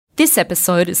This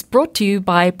episode is brought to you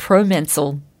by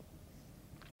ProMensal.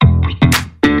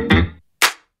 I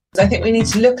think we need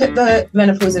to look at the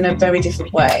menopause in a very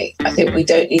different way. I think we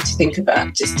don't need to think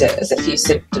about just as a few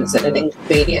symptoms and an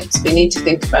inconvenience. We need to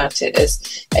think about it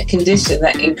as a condition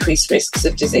that increases risks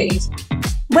of disease.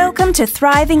 Welcome to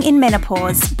Thriving in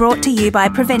Menopause, brought to you by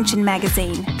Prevention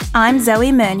magazine. I'm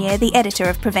Zoe Mernier, the editor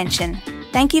of Prevention.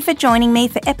 Thank you for joining me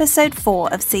for episode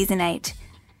 4 of season 8.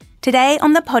 Today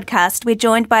on the podcast, we're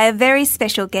joined by a very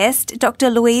special guest,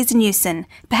 Dr. Louise Newson,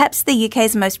 perhaps the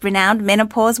UK's most renowned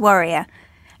menopause warrior.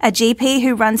 A GP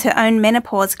who runs her own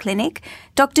menopause clinic,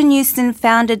 Dr. Newson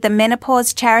founded the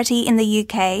Menopause Charity in the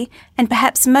UK, and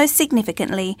perhaps most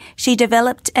significantly, she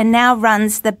developed and now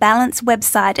runs the Balance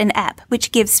website and app,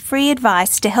 which gives free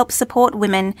advice to help support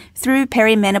women through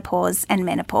perimenopause and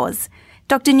menopause.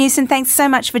 Dr. Newson, thanks so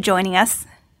much for joining us.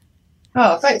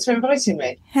 Oh, thanks for inviting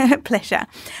me. Pleasure.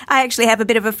 I actually have a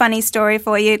bit of a funny story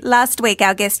for you. Last week,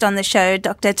 our guest on the show,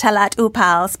 Dr. Talat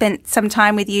Upal, spent some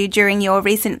time with you during your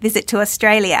recent visit to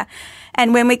Australia.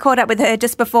 And when we caught up with her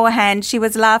just beforehand, she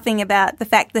was laughing about the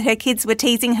fact that her kids were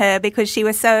teasing her because she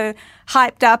was so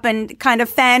hyped up and kind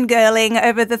of fangirling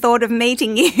over the thought of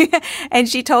meeting you. And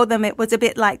she told them it was a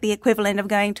bit like the equivalent of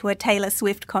going to a Taylor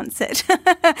Swift concert.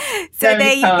 So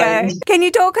there you go. Can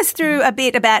you talk us through a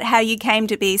bit about how you came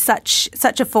to be such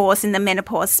a force in the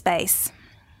menopause space?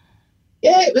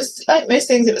 Yeah, it was like most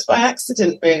things, it was by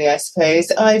accident, really, I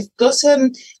suppose. I've got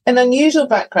an unusual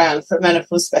background for a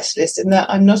menopause specialist in that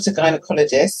I'm not a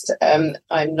gynecologist.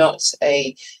 I'm not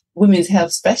a women's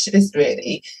health specialist,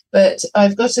 really, but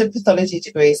I've got a pathology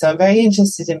degree, so I'm very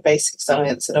interested in basic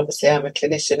science, and obviously I'm a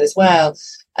clinician as well.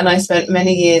 And I spent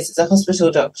many years as a hospital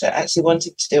doctor actually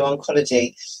wanting to do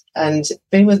oncology, and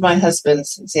been with my husband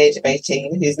since the age of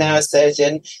 18, who's now a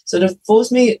surgeon, sort of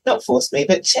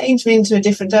but changed me into a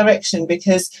different direction,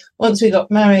 because once we got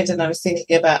married and I was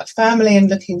thinking about family and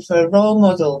looking for a role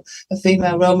model, a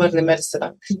female role model in medicine,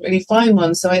 I couldn't really find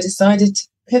one. So I decided to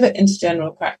pivot into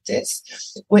general practice,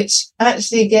 which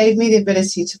actually gave me the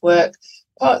ability to work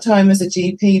part-time as a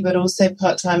GP, but also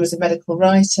part-time as a medical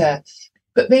writer.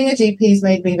 But being a GP has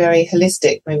made me very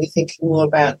holistic, maybe thinking more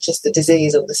about just the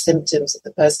disease or the symptoms of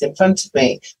the person in front of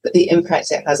me, but the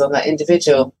impact it has on that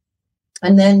individual.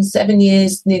 And then 7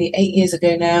 years, nearly 8 years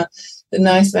ago now, the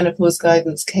NICE menopause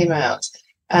guidance came out,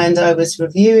 and I was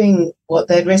reviewing what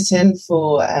they'd written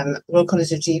for Royal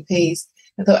College of GPs.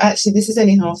 I thought, actually, this is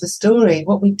only half the story.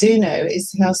 What we do know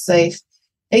is how safe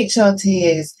HRT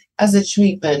is as a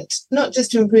treatment, not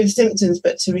just to improve symptoms,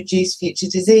 but to reduce future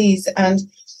disease. And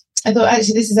I thought,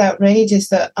 actually, this is outrageous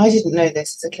that I didn't know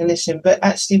this as a clinician, but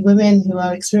actually women who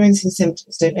are experiencing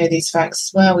symptoms don't know these facts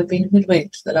as well. We've been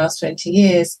hoodwinked for the last 20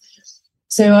 years.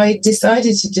 So I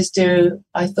decided to just do,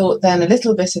 I thought then, a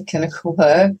little bit of clinical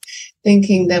work,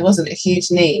 thinking there wasn't a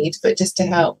huge need, but just to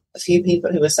help a few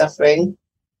people who were suffering.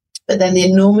 But then the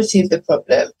enormity of the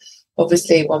problem,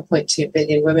 obviously 1.2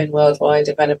 billion women worldwide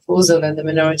are menopausal, and the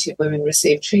minority of women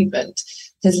receive treatment,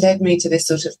 has led me to this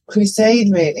sort of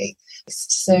crusade, really.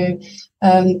 So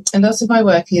a lot of my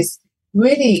work is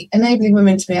really enabling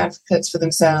women to be advocates for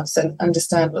themselves and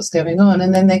understand what's going on,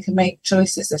 and then they can make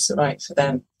choices that are right for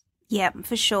them. Yeah,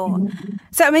 for sure. Mm-hmm.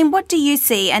 So, I mean, what do you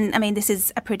see? And I mean, this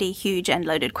is a pretty huge and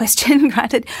loaded question,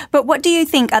 granted, but what do you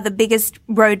think are the biggest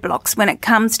roadblocks when it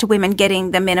comes to women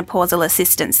getting the menopausal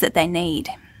assistance that they need?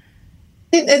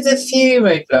 I think there's a few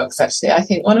roadblocks, actually. I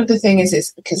think one of the things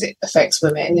is because it affects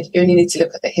women. You only need to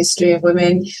look at the history of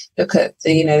women, look at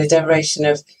the duration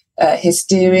of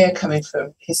hysteria coming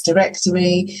from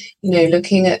hysterectomy,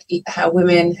 looking at how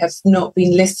women have not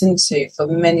been listened to for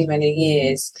many, many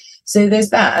years. So there's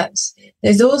that.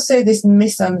 There's also this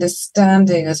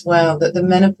misunderstanding as well that the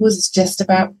menopause is just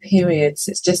about periods.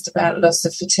 It's just about loss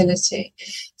of fertility.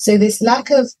 So this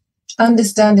lack of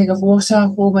understanding of what our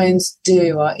hormones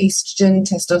do, our estrogen,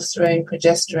 testosterone,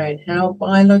 progesterone, how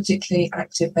biologically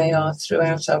active they are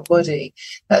throughout our body,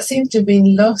 that seems to have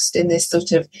been lost in this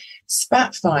sort of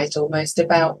spat fight almost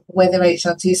about whether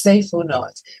HRT is safe or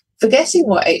not. Forgetting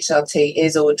what HRT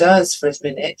is or does for a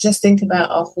minute, just think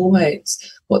about our hormones,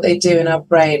 what they do in our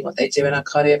brain, what they do in our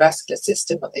cardiovascular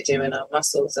system, what they do in our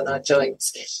muscles and our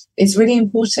joints. It's really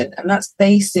important, and that's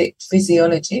basic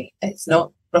physiology. It's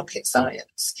not rocket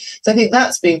science. So I think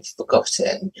that's been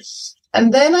forgotten.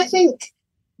 And then I think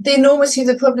the enormity of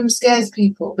the problem scares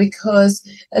people, because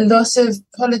a lot of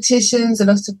politicians, a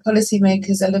lot of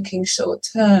policymakers are looking short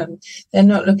term. They're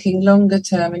not looking longer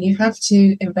term, and you have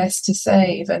to invest to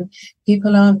save. And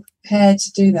people aren't prepared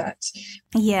to do that.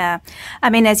 Yeah. I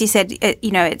mean, as you said,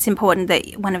 it's important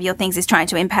that one of your things is trying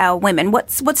to empower women.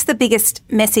 What's the biggest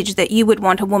message that you would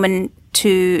want a woman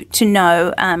to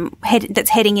know that's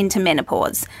heading into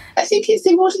menopause? I think the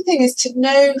important thing is to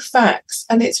know facts,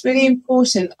 and it's really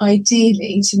important,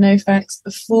 ideally, to know facts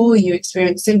before you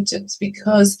experience symptoms,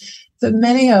 because for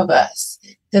many of us,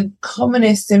 the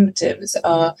commonest symptoms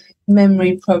are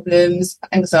memory problems,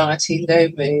 anxiety, low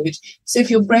mood. So if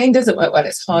your brain doesn't work well,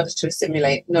 it's harder to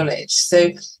assimilate knowledge.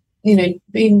 So,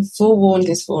 being forewarned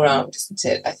is forearmed, isn't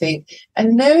it? I think.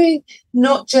 And knowing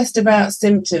not just about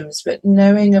symptoms, but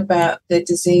knowing about the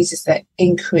diseases that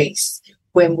increase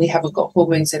when we haven't got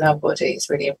hormones in our body is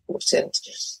really important.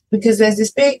 Because there's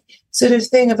this big sort of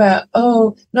thing about,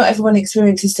 not everyone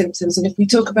experiences symptoms. And if we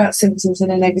talk about symptoms in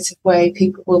a negative way,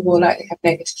 people will more likely have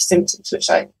negative symptoms, which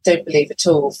I don't believe at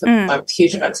all from my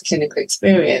huge amounts of clinical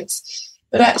experience.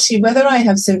 But actually, whether I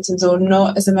have symptoms or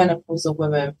not as a menopausal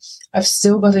woman, I've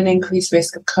still got an increased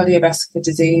risk of cardiovascular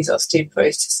disease,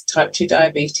 osteoporosis, type 2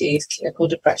 diabetes, clinical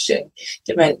depression,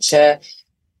 dementia,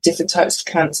 different types of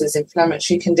cancers,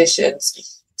 inflammatory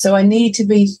conditions. So I need to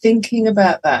be thinking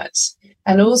about that,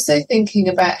 and also thinking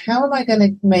about how am I going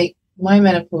to make my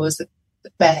menopause the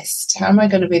best? How am I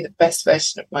going to be the best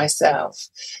version of myself?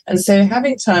 And so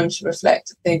having time to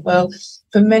reflect and think, well,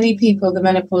 for many people, the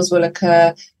menopause will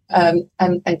occur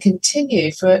and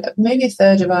continue for maybe a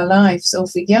third of our lives, or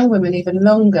for young women, even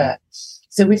longer.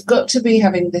 So we've got to be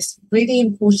having this really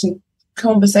important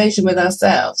conversation with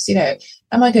ourselves.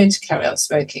 Am I going to carry on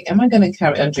smoking? Am I going to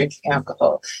carry on drinking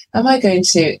alcohol? Am I going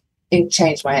to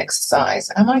change my exercise?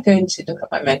 Am I going to look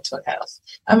at my mental health?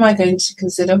 Am I going to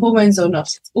consider hormones or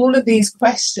not? All of these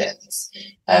questions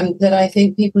that I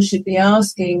think people should be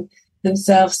asking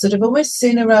themselves sort of almost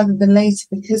sooner rather than later,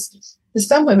 because for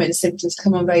some women, symptoms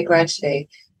come on very gradually.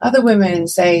 Other women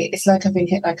say, it's like I've been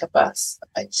hit like a bus.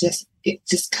 It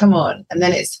just come on, and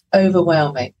then it's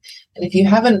overwhelming. And if you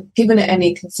haven't given it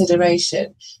any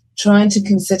consideration, trying to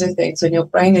consider things when your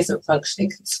brain isn't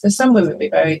functioning, for some women, be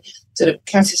very sort of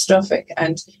catastrophic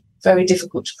and very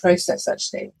difficult to process,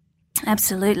 actually.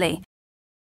 Absolutely.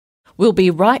 We'll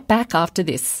be right back after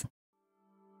this.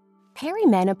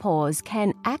 Perimenopause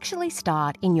can actually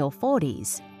start in your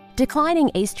 40s. Declining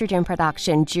estrogen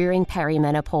production during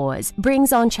perimenopause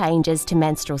brings on changes to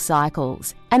menstrual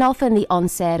cycles and often the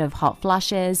onset of hot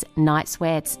flushes, night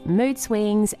sweats, mood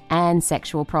swings, and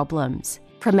sexual problems.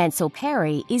 Promensal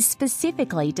Peri is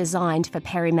specifically designed for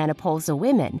perimenopausal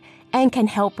women and can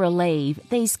help relieve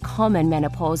these common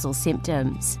menopausal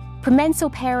symptoms.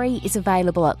 Promensal Peri is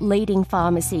available at leading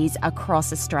pharmacies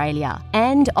across Australia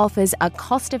and offers a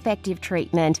cost-effective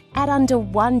treatment at under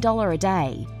 $1 a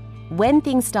day. When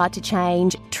things start to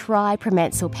change, try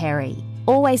Promensal Peri.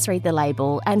 Always read the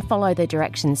label and follow the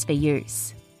directions for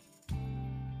use.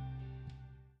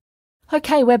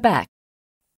 Okay, we're back.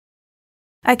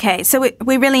 Okay, so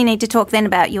we really need to talk then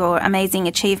about your amazing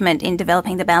achievement in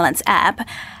developing the Balance app.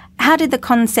 How did the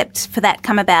concept for that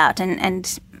come about,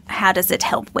 and how does it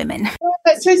help women? Well,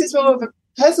 I suppose it's more of a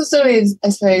personal story, I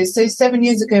suppose. So 7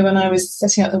 years ago, when I was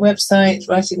setting up the website,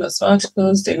 writing lots of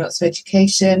articles, doing lots of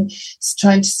education,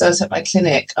 trying to start up my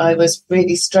clinic, I was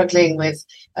really struggling with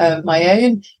my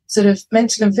own sort of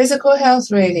mental and physical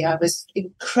health, really. I was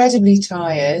incredibly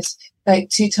tired, like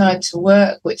too tired to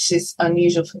work, which is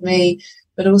unusual for me.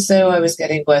 But also I was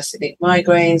getting worsening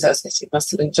migraines, I was getting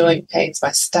muscle and joint pains,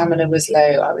 my stamina was low,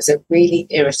 I was a really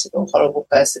irritable, horrible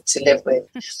person to live with.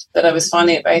 But I was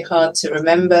finding it very hard to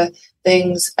remember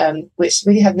things, which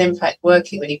really had an impact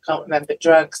working when you can't remember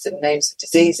drugs and names of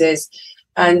diseases.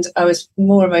 And I was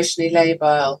more emotionally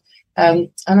labile, and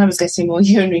I was getting more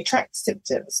urinary tract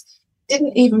symptoms.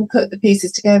 Didn't even put the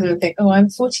pieces together and think, I'm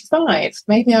 45,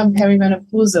 maybe I'm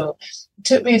perimenopausal. It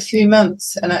took me a few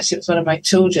months, and actually it was one of my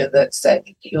children that said,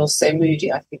 you're so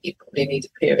moody, I think you probably need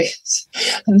a period.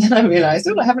 And then I realised,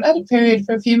 I haven't had a period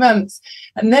for a few months.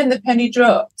 And then the penny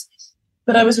dropped.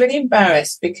 But I was really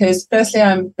embarrassed because firstly,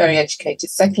 I'm very educated.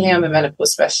 Secondly, I'm a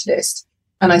menopause specialist,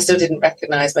 and I still didn't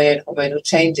recognise my own hormonal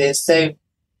changes. So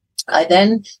I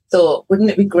then thought,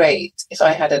 wouldn't it be great if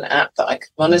I had an app that I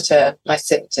could monitor my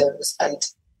symptoms and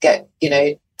get,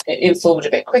 informed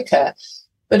a bit quicker?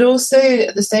 But also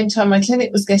at the same time, my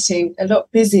clinic was getting a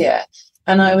lot busier,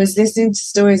 and I was listening to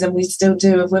stories, and we still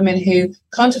do, of women who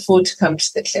can't afford to come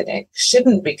to the clinic,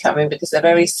 shouldn't be coming because they're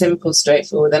very simple,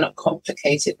 straightforward, they're not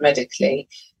complicated medically,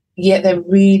 yet they're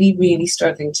really, really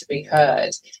struggling to be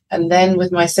heard. And then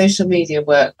with my social media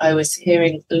work, I was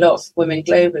hearing a lot of women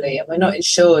globally, and we're not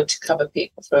insured to cover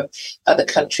people from other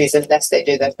countries unless they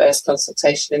do their first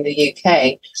consultation in the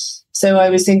UK. So I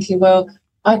was thinking, well,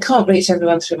 I can't reach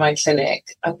everyone through my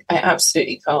clinic. I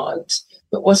absolutely can't.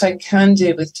 But what I can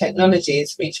do with technology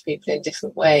is reach people in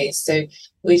different ways. So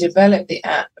we developed the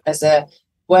app as a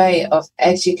way of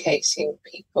educating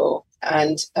people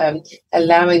and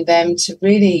allowing them to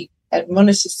really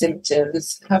monitor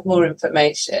symptoms, have more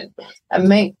information, and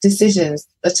make decisions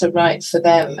that are right for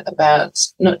them about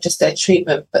not just their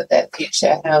treatment, but their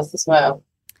future health as well.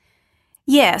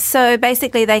 Yeah, so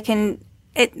basically they can...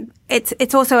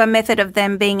 It's also a method of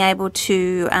them being able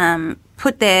to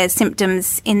put their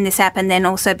symptoms in this app and then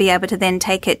also be able to then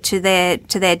take it to their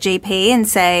GP and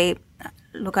say,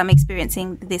 look, I'm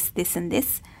experiencing this, this and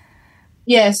this.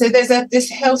 Yeah, so there's this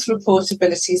health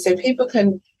reportability, so people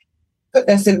can put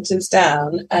their symptoms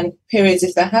down and periods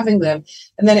if they're having them,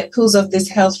 and then it pulls off this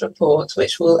health report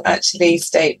which will actually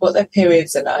state what their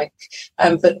periods are like,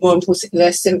 but more importantly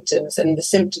their symptoms, and the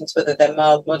symptoms whether they're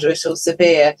mild, moderate or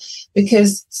severe,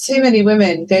 because too many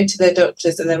women go to their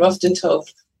doctors and they're often told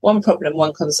one problem,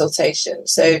 one consultation.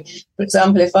 So, for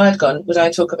example, if I'd gone, would I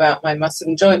talk about my muscle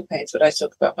and joint pains? Would I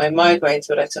talk about my migraines?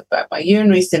 Would I talk about my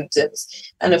urinary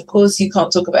symptoms? And of course, you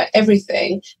can't talk about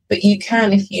everything, but you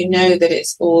can if you know that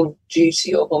it's all due to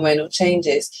your hormonal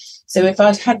changes. So if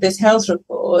I'd had this health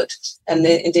report, and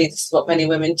indeed this is what many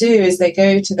women do, is they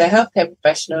go to their healthcare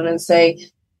professional and say,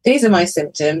 these are my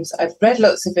symptoms. I've read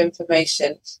lots of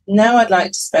information. Now I'd like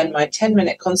to spend my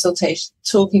 10-minute consultation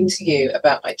talking to you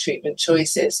about my treatment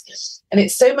choices. And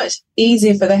it's so much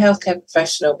easier for the healthcare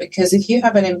professional because if you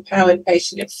have an empowered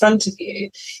patient in front of you,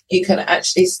 you can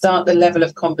actually start the level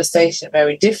of conversation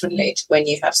very differently to when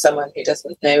you have someone who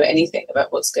doesn't know anything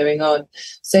about what's going on.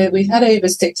 So we've had over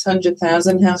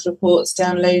 600,000 health reports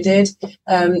downloaded,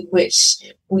 which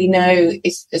we know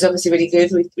is obviously really good.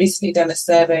 We've recently done a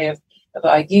survey of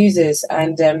our users,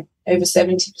 and over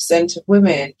 70% of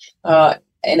women are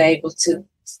enabled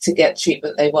to get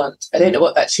treatment they want. I don't know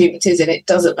what that treatment is, and it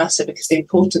doesn't matter because the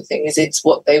important thing is it's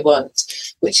what they want,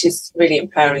 which is really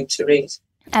empowering to read.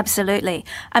 Absolutely.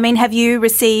 I mean, have you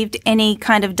received any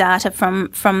kind of data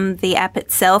from the app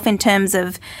itself in terms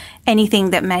of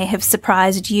anything that may have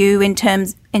surprised you in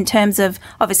terms of,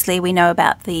 obviously we know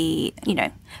about the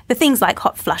things like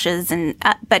hot flushes, and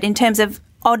but in terms of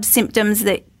odd symptoms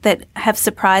that have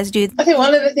surprised you? I think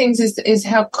one of the things is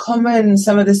how common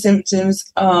some of the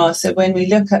symptoms are. So when we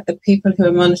look at the people who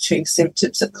are monitoring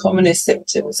symptoms, the commonest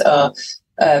symptoms are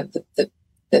the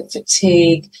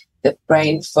fatigue, the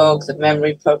brain fog, the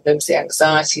memory problems, the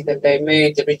anxiety, the low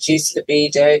mood, the reduced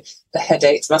libido, the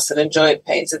headaches, muscle and joint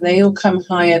pains, and they all come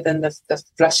higher than the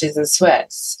flushes and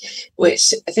sweats,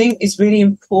 which I think is really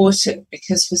important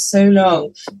because for so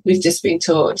long we've just been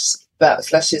taught about the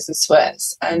flushes and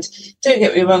sweats. And don't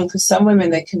get me wrong, for some women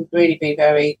they can really be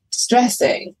very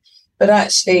distressing, but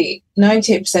actually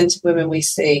 98% of women we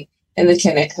see in the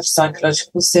clinic have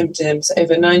psychological symptoms.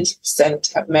 Over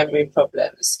 90% have memory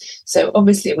problems. So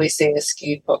obviously we're seeing a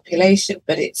skewed population,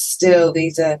 but it's still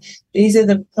these are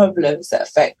the problems that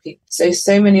affect people.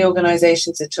 So many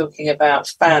organisations are talking about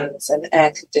fans and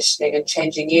air conditioning and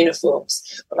changing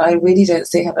uniforms. But I really don't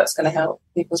see how that's going to help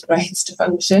people's brains to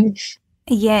function.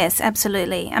 Yes,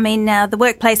 absolutely. I mean, the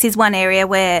workplace is one area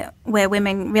where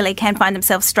women really can find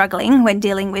themselves struggling when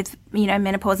dealing with,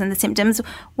 menopause and the symptoms.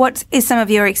 What is some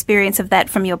of your experience of that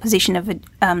from your position of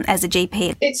as a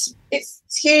GP? It's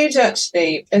huge,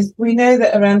 actually. As we know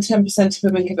that around 10% of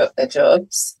women give up their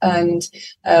jobs, and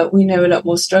we know a lot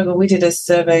more struggle. We did a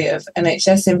survey of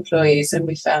NHS employees, and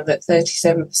we found that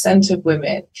 37% of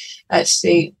women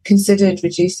actually considered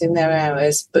reducing their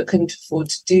hours but couldn't afford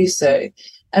to do so.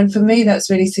 And for me, that's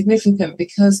really significant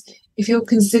because if you're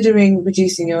considering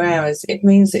reducing your hours, it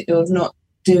means that you're not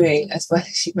doing as well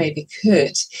as you maybe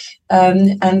could.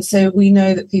 And so we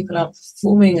know that people aren't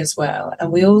performing as well.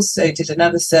 And we also did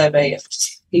another survey of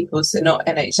people, so not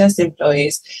NHS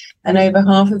employees, and over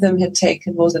half of them had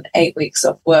taken more than 8 weeks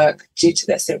off work due to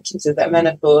their symptoms of their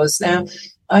menopause. Now,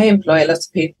 I employ a lot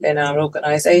of people in our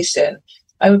organisation.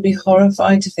 I would be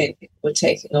horrified to think people were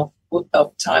taking off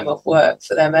time off work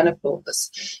for their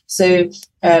menopause. So,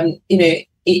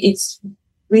 it's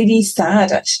really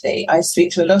sad, actually. I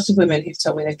speak to a lot of women who've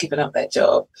told me they've given up their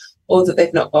job, or that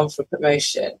they've not gone for a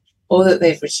promotion, or that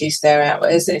they've reduced their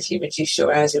hours. And if you reduce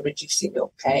your hours, you're reducing your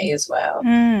pay as well.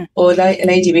 Or like a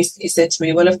lady recently said to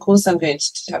me, well, of course I'm going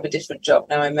to have a different job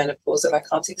now I'm menopausal. I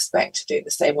can't expect to do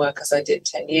the same work as I did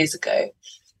 10 years ago.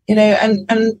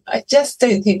 And I just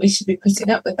don't think we should be putting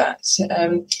up with that.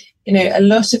 A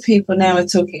lot of people now are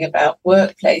talking about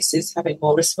workplaces having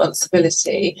more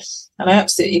responsibility, and I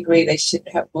absolutely agree they should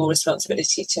have more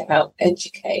responsibility to help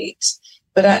educate.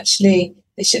 But actually,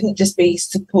 They shouldn't just be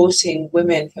supporting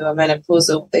women who are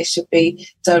menopausal. They should be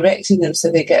directing them so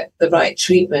they get the right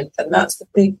treatment. And that's the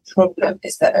big problem,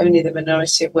 is that only the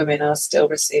minority of women are still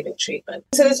receiving treatment.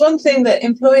 So there's one thing that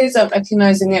employers aren't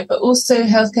recognising it, but also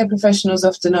healthcare professionals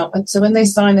often aren't. And so when they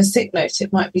sign a sick note,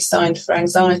 it might be signed for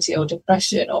anxiety or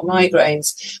depression or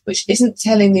migraines, which isn't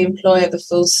telling the employer the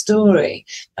full story.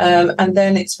 And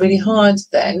then it's really hard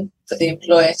then for the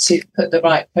employer to put the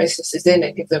right processes in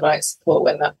and give the right support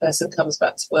when that person comes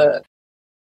back to work.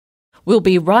 We'll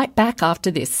be right back after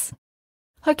this.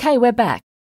 Okay, we're back.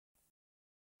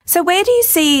 So where do you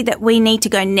see that we need to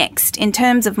go next in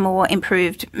terms of more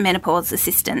improved menopause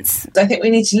assistance? I think we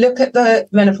need to look at the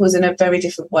menopause in a very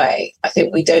different way. I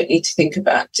think we don't need to think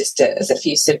about just as a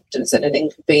few symptoms and an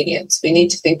inconvenience. We need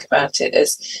to think about it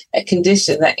as a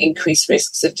condition that increases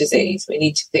risks of disease. We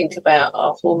need to think about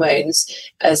our hormones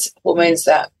as hormones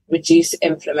that reduce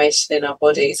inflammation in our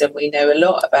bodies. And we know a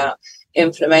lot about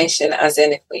inflammation, as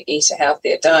in if we eat a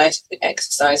healthier diet, if we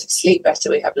exercise, if we sleep better,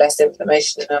 we have less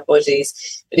inflammation in our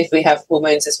bodies. But if we have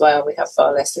hormones as well, we have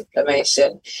far less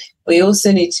inflammation. We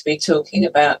also need to be talking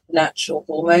about natural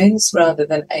hormones rather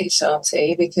than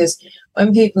HRT, because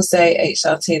when people say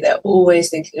HRT, they're always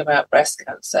thinking about breast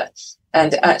cancer.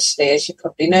 And actually, as you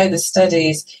probably know, the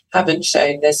studies haven't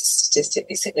shown there's a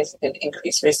statistically significant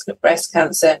increased risk of breast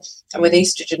cancer. And with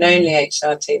estrogen-only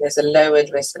HRT, there's a lowered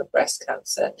risk of breast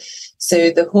cancer. So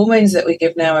the hormones that we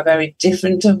give now are very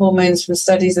different to hormones from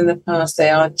studies in the past. They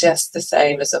are just the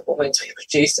same as the hormones we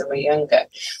produced when we were younger.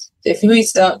 If we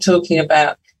start talking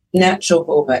about natural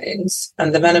hormones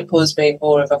and the menopause being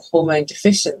more of a hormone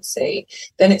deficiency,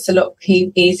 then it's a lot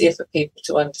easier for people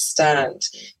to understand.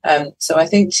 So I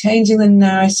think changing the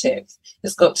narrative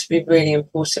has got to be really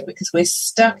important, because we're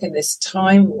stuck in this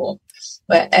time warp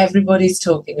where everybody's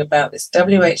talking about this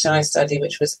WHI study,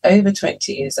 which was over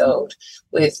 20 years old,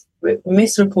 with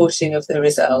misreporting of the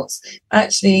results.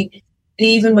 Actually,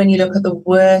 even when you look at the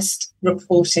worst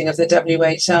reporting of the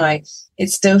WHI, it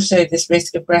still showed this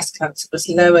risk of breast cancer was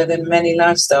lower than many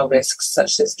lifestyle risks,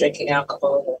 such as drinking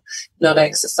alcohol, or not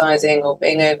exercising, or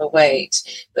being overweight.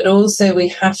 But also we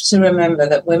have to remember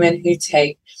that women who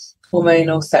take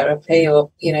hormonal therapy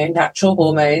or, natural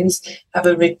hormones have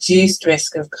a reduced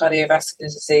risk of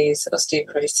cardiovascular disease,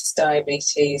 osteoporosis,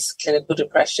 diabetes, clinical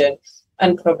depression,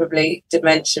 and probably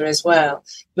dementia as well.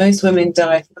 Most women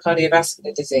die from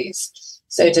cardiovascular disease.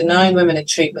 So denying women a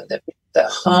treatment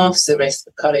that halves the risk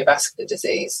of cardiovascular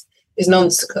disease is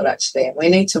nonsensical, actually. And we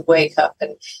need to wake up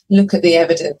and look at the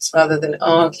evidence rather than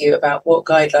argue about what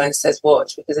guidelines says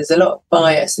what, because there's a lot of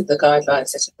bias in the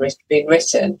guidelines that have been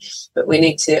written. But we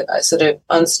need to sort of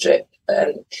unstrip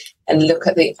and look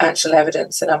at the actual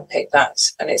evidence and unpick that.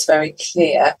 And it's very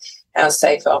clear how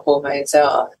safe our hormones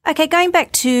are. Okay, going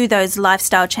back to those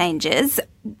lifestyle changes,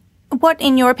 what,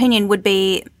 in your opinion, would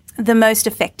be the most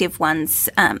effective ones?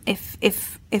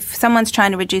 If someone's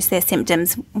trying to reduce their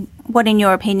symptoms, what, in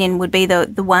your opinion, would be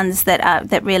the ones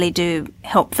that really do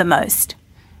help the most?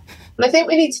 Well, I think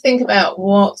we need to think about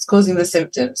what's causing the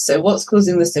symptoms. So what's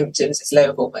causing the symptoms is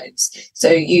low hormones. So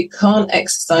you can't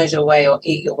exercise your way or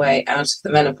eat your way out of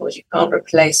the menopause. You can't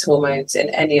replace hormones in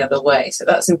any other way. So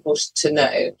that's important to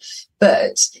know.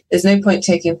 But there's no point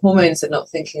taking hormones and not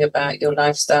thinking about your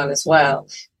lifestyle as well.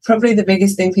 Probably the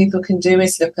biggest thing people can do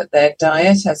is look at their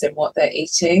diet, as in what they're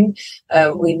eating.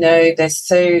 We know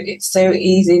it's so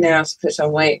easy now to put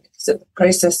on weight because of the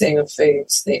processing of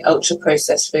foods, the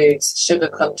ultra-processed foods, sugar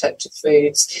content of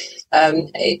foods.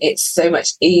 It's so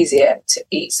much easier to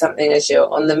eat something as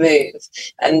you're on the move.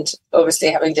 And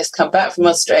obviously, having just come back from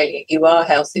Australia, you are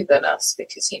healthier than us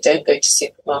because you don't go to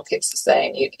supermarkets the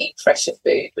same. You eat fresher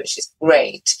food, which is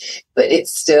great, but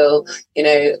it's still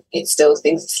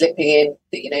things slipping in.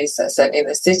 So certainly in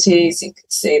the cities, you can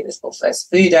see there's more fast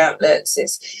food outlets.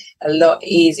 It's a lot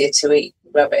easier to eat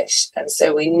rubbish. And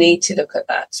so we need to look at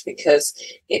that because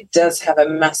it does have a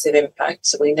massive impact.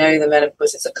 So we know the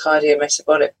menopause is a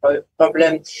cardiometabolic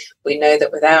problem. We know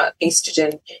that without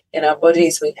estrogen in our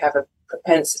bodies, we have a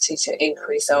propensity to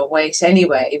increase our weight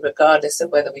anyway, regardless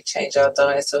of whether we change our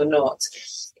diet or not.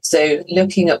 So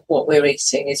looking at what we're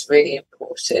eating is really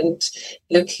important.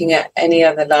 Looking at any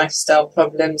other lifestyle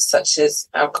problems such as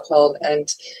alcohol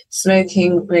and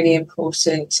smoking, really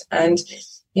important. And,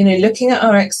 looking at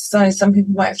our exercise, some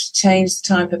people might have to change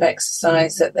the type of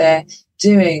exercise that they're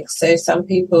doing. So some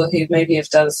people who maybe have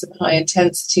done some high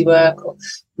intensity work or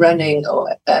running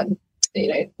or,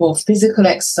 more physical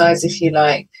exercise, if you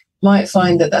like, might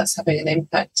find that that's having an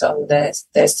impact on their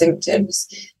symptoms.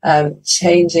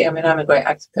 Changing, I'm a great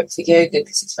advocate for yoga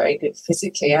because it's very good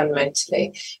physically and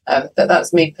mentally, but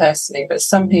that's me personally. But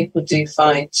some people do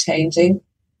find changing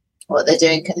what they're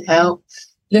doing can help.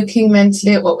 Looking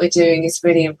mentally at what we're doing is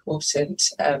really important.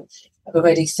 I've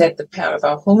already said the power of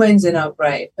our hormones in our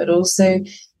brain, but also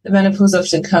the menopause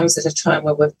often comes at a time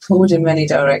where we're pulled in many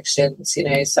directions. You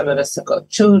know, some of us have got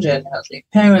children, elderly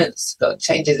parents, got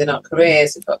changes in our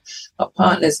careers, we've got our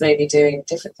partners maybe doing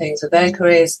different things with their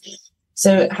careers.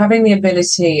 So having the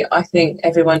ability, I think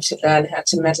everyone should learn how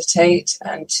to meditate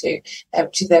and to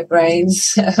empty their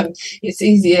brains. It's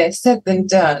easier said than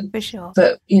done. For sure.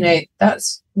 But, you know,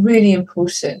 that's really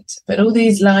important. But all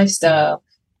these lifestyle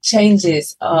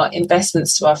changes are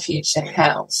investments to our future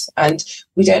health, and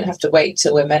we don't have to wait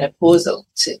till we're menopausal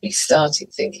to be starting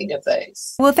thinking of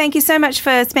those. Well, thank you so much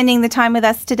for spending the time with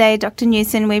us today, Dr.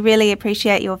 Newson. We really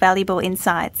appreciate your valuable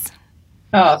insights.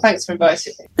 Oh, thanks for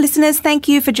inviting me. Listeners, thank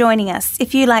you for joining us.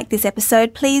 If you like this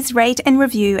episode, please rate and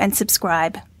review and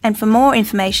subscribe. And for more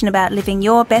information about living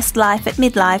your best life at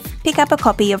midlife, pick up a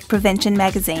copy of Prevention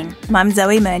magazine. I'm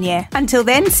Zoe Mernier. Until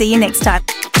then, see you next time.